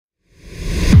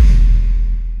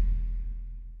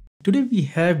Today we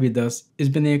have with us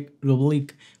Zbynek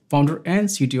Roubalik, founder and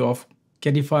CTO of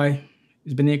Kedify.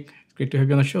 Zbynek, great to have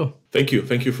you on the show. Thank you.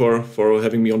 Thank you for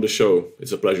having me on the show.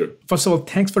 It's a pleasure. First of all,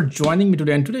 thanks for joining me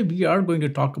today. And today we are going to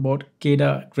talk about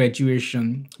KEDA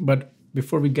graduation. But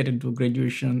before we get into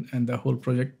graduation and the whole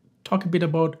project, talk a bit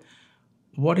about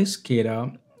what is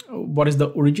KEDA, what is the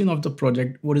origin of the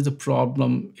project, what is the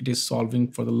problem it is solving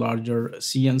for the larger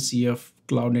CNCF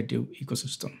cloud native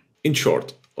ecosystem. In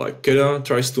short, KEDA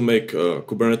tries to make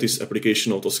Kubernetes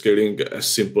application autoscaling as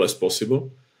simple as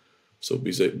possible. So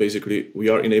basically, we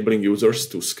are enabling users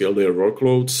to scale their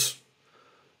workloads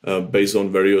based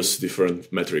on various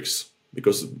different metrics.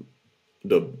 Because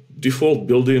the default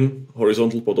built-in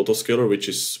horizontal pod autoscaler, which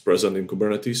is present in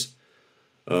Kubernetes,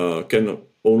 can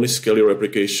only scale your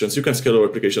applications. You can scale your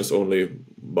applications only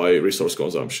by resource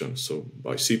consumption, so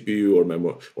by CPU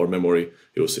or memory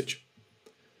usage.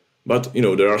 But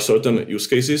there are certain use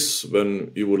cases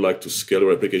when you would like to scale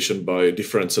your application by a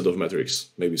different set of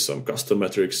metrics, maybe some custom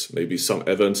metrics, maybe some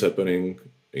events happening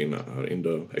in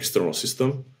the external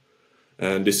system,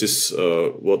 and this is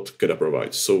what KEDA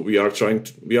provides. So we are trying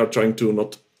to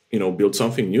not build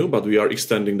something new, but we are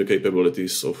extending the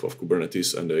capabilities of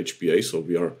Kubernetes and the HPA. So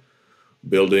we are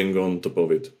building on top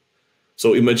of it.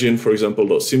 So imagine, for example,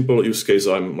 the simple use case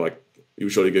I'm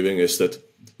usually giving is that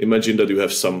imagine that you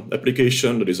have some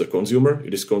application that is a consumer.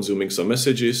 It is consuming some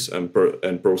messages and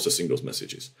processing those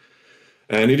messages.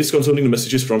 And it is consuming the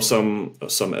messages from some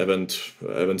event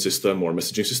system or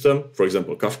messaging system, for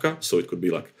example, Kafka. So it could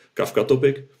be like Kafka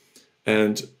topic.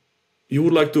 And you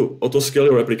would like to autoscale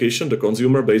your application, the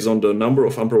consumer, based on the number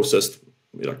of unprocessed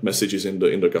messages in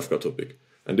the Kafka topic.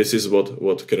 And this is what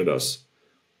KEDA does.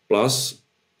 Plus,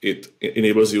 it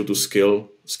enables you to scale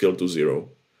to zero.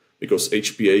 Because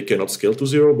HPA cannot scale to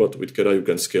zero, but with KEDA you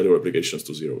can scale your applications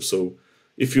to zero. So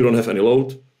if you don't have any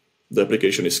load, the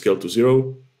application is scaled to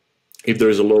zero. If there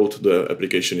is a load, the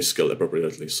application is scaled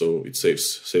appropriately. So it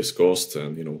saves cost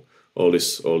and all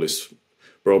these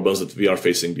problems that we are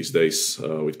facing these days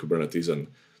with Kubernetes and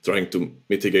trying to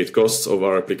mitigate costs of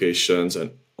our applications and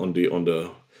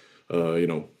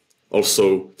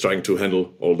also trying to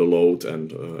handle all the load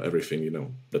and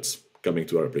everything that's coming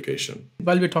to our application.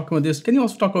 While we're talking about this, can you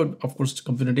also talk about, of course,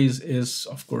 Kubernetes is,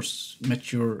 of course,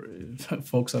 mature.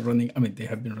 Folks are running, they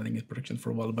have been running in production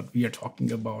for a while, but we are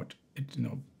talking about it,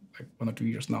 like 1 or 2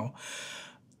 years now.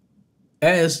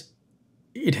 As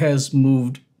it has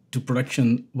moved to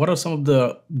production, what are some of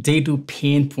the day-to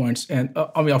pain points? And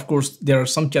of course, there are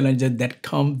some challenges that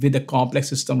come with a complex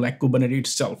system like Kubernetes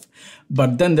itself.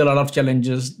 But then there are a lot of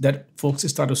challenges that folks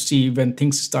start to see when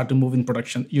things start to move in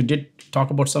production. You did talk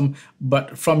about some,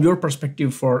 but from your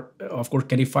perspective, of course,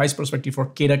 Kedify's perspective, for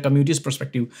KEDA community's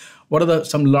perspective, what are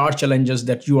some large challenges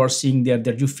that you are seeing there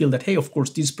that you feel that, hey, of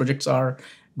course, these projects are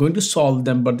going to solve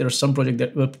them, but there are some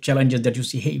challenges that you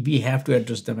see, hey, we have to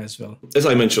address them as well? As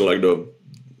I mentioned,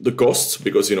 the costs,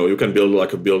 because you can build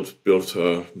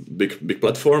a big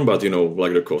platform, but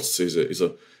the costs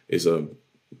is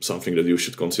something that you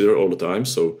should consider all the time.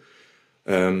 So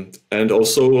and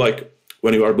also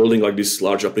when you are building these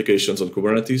large applications on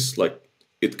Kubernetes,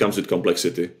 it comes with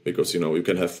complexity because you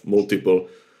can have multiple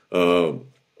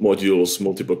modules,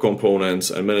 multiple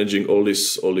components, and managing all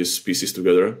these pieces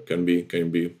together can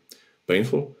be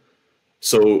painful.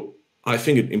 So I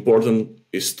think it important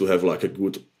is to have a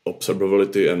good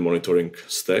observability and monitoring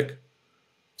stack.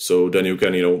 So then you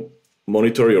can,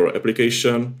 monitor your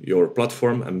application, your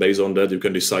platform, and based on that, you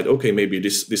can decide, okay, maybe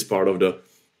this part of the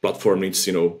platform needs,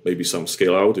 maybe some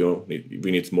scale out,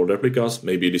 we need more replicas.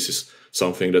 Maybe this is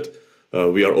something that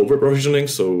we are over provisioning.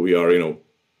 So we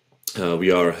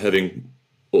are having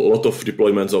a lot of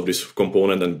deployments of this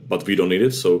component, but we don't need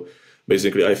it. So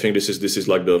basically, I think this is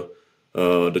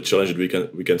the challenge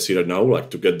that we can see right now,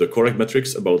 to get the correct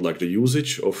metrics about the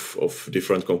usage of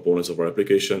different components of our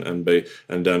application and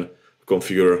then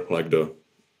configure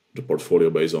the portfolio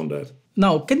based on that.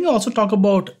 Now, can you also talk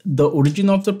about the origin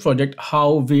of the project?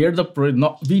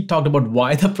 We talked about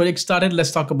why the project started.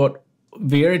 Let's talk about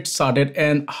where it started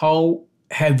and how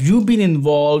have you been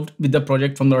involved with the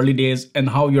project from the early days and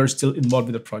how you're still involved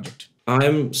with the project?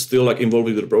 I'm still involved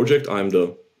with the project. I'm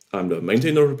the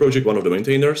maintainer of the project, one of the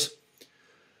maintainers.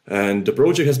 And the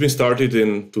project has been started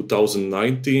in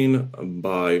 2019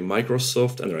 by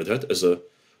Microsoft and Red Hat as a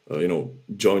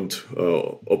joint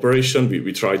operation.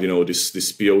 We tried this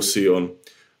POC on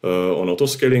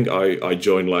autoscaling. I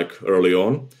joined early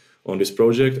on this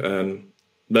project, and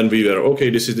then we were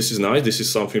okay. This is nice. This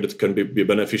is something that can be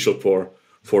beneficial for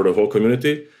the whole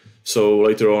community. So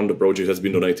later on, the project has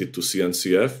been donated to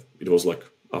CNCF. It was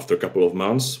after a couple of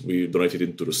months, we donated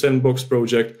it to the Sandbox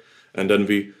project. and then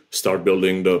we start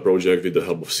building the project with the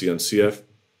help of CNCF,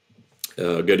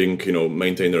 getting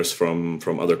maintainers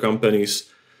from other companies,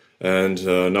 and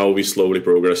now we slowly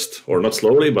progressed, or not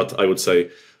slowly, but I would say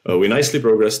we nicely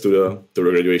progressed to the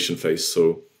graduation phase.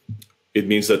 So it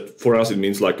means that for us, it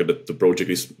means like that the project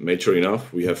is mature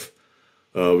enough. We have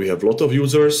a lot of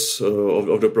users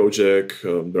of the project.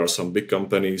 There are some big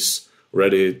companies,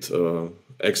 Reddit,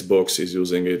 Xbox is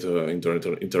using it,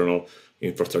 internal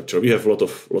infrastructure. We have a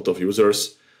lot of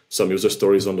users, some user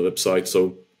stories on the website.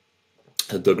 So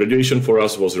the graduation for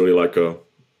us was really like a,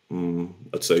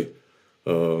 let's say,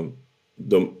 the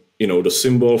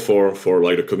symbol for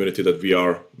like the community that we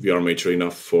are mature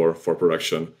enough for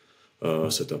production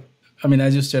setup. I mean,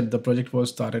 as you said, the project was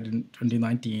started in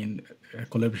 2019, a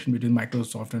collaboration between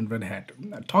Microsoft and Red Hat.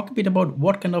 Talk a bit about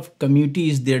what kind of community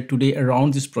is there today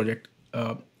around this project,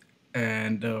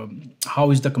 and how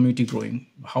is the community growing?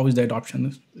 How is the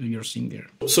adoption you're seeing there?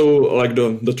 So, like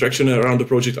the traction around the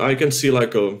project, I can see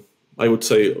like I would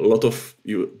say a lot of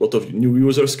new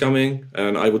users coming,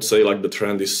 and I would say like the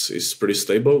trend is pretty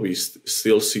stable. We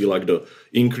still see like the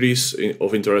increase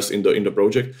of interest in the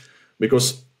project,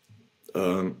 because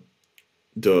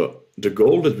the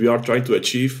goal that we are trying to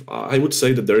achieve, I would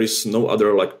say that there is no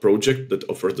other like project that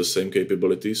offers the same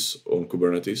capabilities on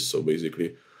Kubernetes. So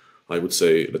basically, I would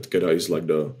say that KEDA is like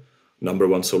the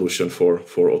 #1 solution for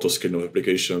autoscaling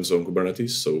applications on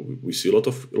Kubernetes. So we see a lot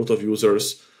of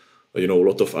users, a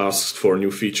lot of asks for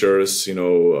new features,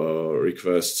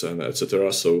 requests and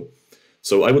etc.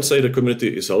 So I would say the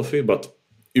community is healthy, but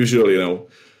usually,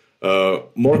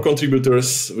 more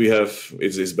contributors we have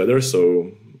is better.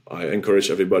 So I encourage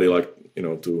everybody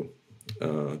to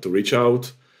reach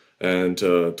out and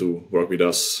to work with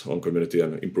us on community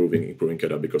and improving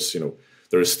KEDA, because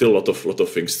there is still a lot of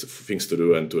things to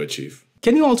do and to achieve.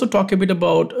 Can you also talk a bit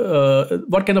about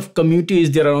what kind of community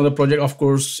is there around the project? Of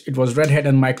course, it was Red Hat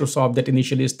and Microsoft that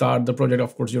initially started the project.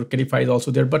 Of course, your Kedify is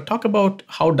also there. But talk about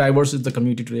how diverse is the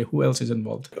community today? Who else is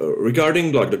involved?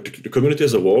 Regarding like the community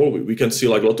as a whole, we can see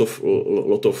like a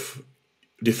lot of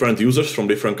different users from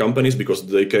different companies, because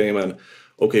they came and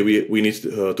we need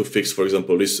to fix, for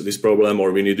example, this problem,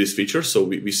 or we need this feature. So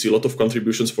we see a lot of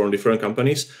contributions from different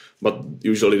companies, but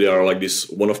usually they are like this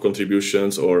one-off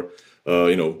contributions, or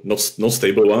not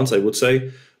stable ones, I would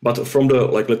say. But from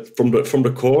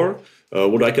the core,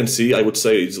 what I can see, I would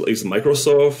say is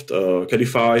Microsoft,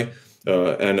 Kedify,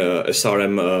 and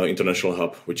SRM International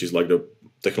Hub, which is like the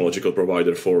technological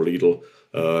provider for Lidl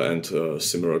and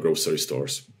similar grocery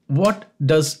stores. What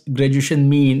does graduation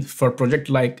mean for a project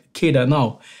like KEDA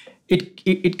now?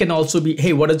 It can also be,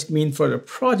 hey, what does it mean for the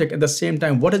project? At the same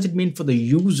time, what does it mean for the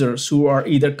users who are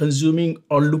either consuming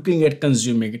or looking at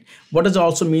consuming it? What does it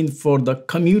also mean for the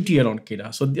community around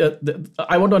KEDA? So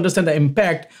I want to understand the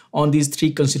impact on these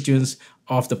three constituents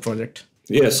of the project.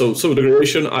 Yeah, so the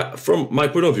graduation, from my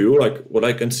point of view, like what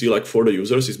I can see like for the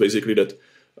users is basically that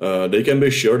they can be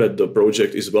sure that the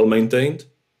project is well maintained,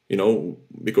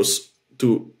 because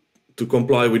to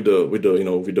comply with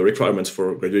the requirements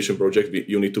for graduation project,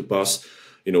 you need to pass,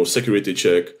 security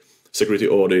check, security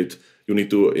audit. You need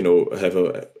to,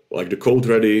 have the code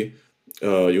ready.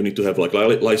 You need to have like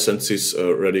licenses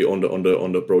ready on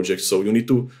the project. So you need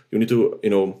to,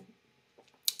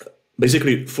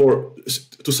 basically,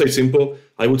 to say it simple,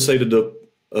 I would say that the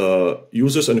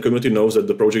users and the community knows that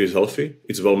the project is healthy,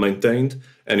 it's well maintained,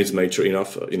 and it's mature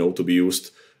enough, to be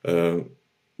used.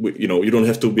 You don't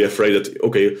have to be afraid that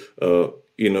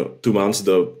in 2 months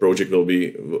the project will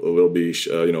be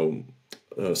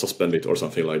suspended or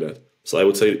something like that. So I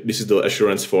would say this is the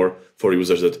assurance for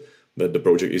users that the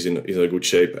project is in a good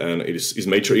shape and it is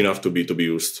mature enough to be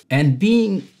used. And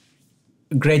being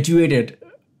graduated,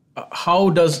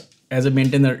 how does, as a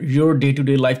maintainer, your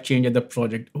day-to-day life change at the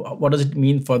project? What does it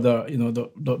mean for the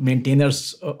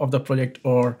maintainers of the project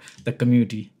or the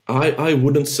community? I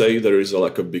wouldn't say there is a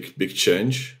big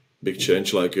change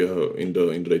like in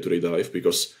the day-to-day life,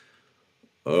 because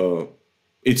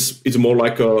it's more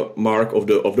like a mark of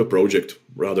the project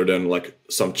rather than like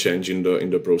some change in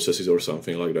the processes or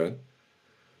something like that.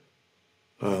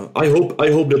 I hope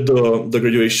that the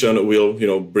graduation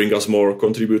will bring us more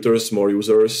contributors, more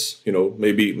users.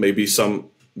 Maybe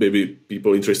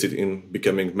people interested in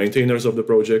becoming maintainers of the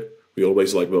project. We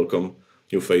always welcome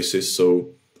new faces.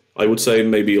 So I would say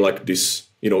maybe like this,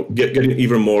 getting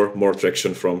even more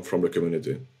traction from the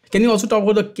community. Can you also talk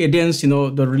about the cadence,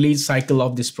 the release cycle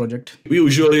of this project? We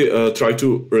usually try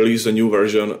to release a new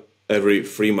version every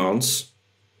 3 months.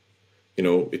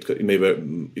 It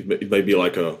may be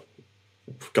like a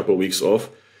couple of weeks off,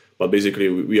 but basically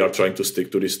we are trying to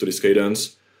stick to this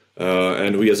cadence.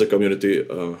 And we as a community,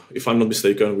 if I'm not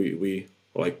mistaken, we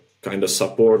like kind of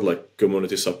support, like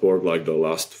community support, like the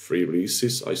last 3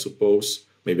 releases, I suppose.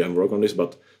 Maybe I'm wrong on this,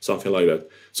 but something like that.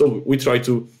 So we try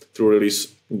to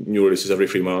release new releases every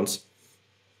 3 months.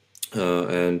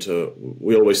 And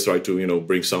we always try to,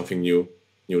 bring something new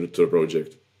to the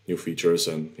project, new features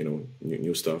and,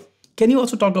 new stuff. Can you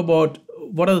also talk about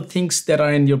what are the things that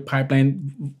are in your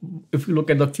pipeline? If you look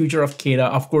at the future of KEDA,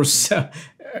 of course,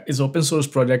 it's open source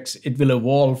projects. It will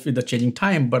evolve with the changing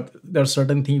time, but there are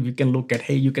certain things you can look at.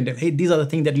 Hey, these are the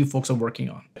things that you folks are working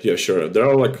on. Yeah, sure. There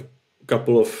are like a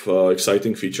couple of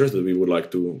exciting features that we would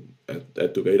like to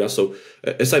add to KEDA. So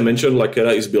as I mentioned, like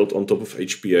KEDA is built on top of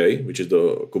HPA, which is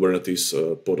the Kubernetes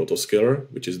pod autoscaler,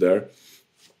 which is there.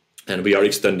 And we are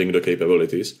extending the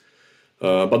capabilities.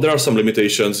 But there are some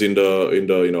limitations in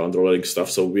the underlying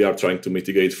stuff. So we are trying to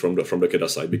mitigate from the KEDA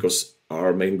side, because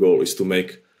our main goal is to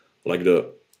make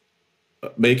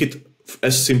it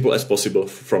as simple as possible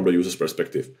from the user's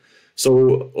perspective.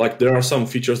 So like there are some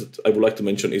features that I would like to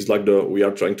mention is like we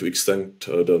are trying to extend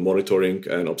the monitoring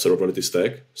and observability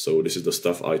stack. So this is the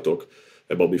stuff I talked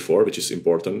about before, which is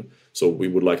important. So we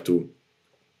would like to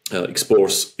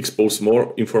expose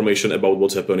more information about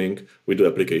what's happening with the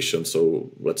application.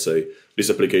 So let's say this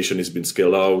application has been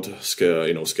scaled out, scale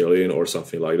in, or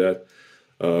something like that.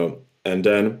 And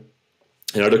then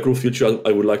another cool feature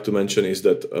I would like to mention is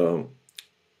that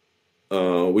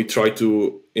we try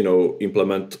to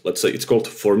implement, let's say it's called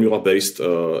formula-based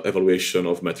evaluation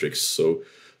of metrics. So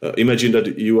imagine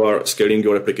that you are scaling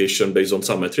your application based on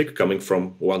some metric coming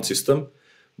from one system.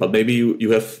 But maybe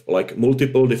you have like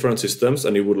multiple different systems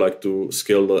and you would like to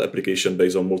scale the application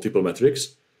based on multiple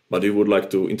metrics, but you would like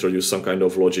to introduce some kind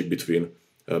of logic between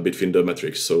the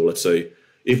metrics. So let's say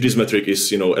if this metric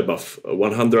is above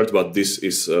 100, but this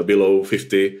is below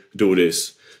 50, do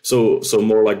this. So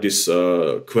more like this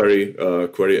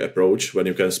query approach, when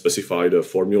you can specify the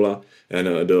formula and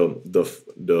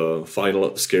the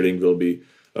final scaling will be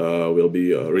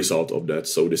a result of that.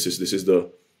 So this is the,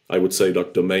 I would say,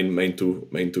 like the main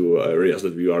two areas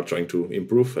that we are trying to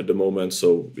improve at the moment.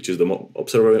 So which is the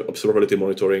observability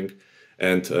monitoring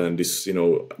and this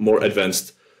more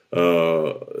advanced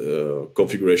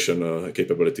configuration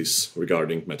capabilities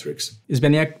regarding metrics.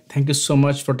 Zbynek, thank you so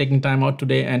much for taking time out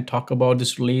today and talk about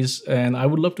this release. And I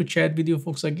would love to chat with you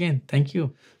folks again. Thank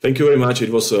you. Thank you very much.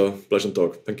 It was a pleasant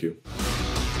talk. Thank you.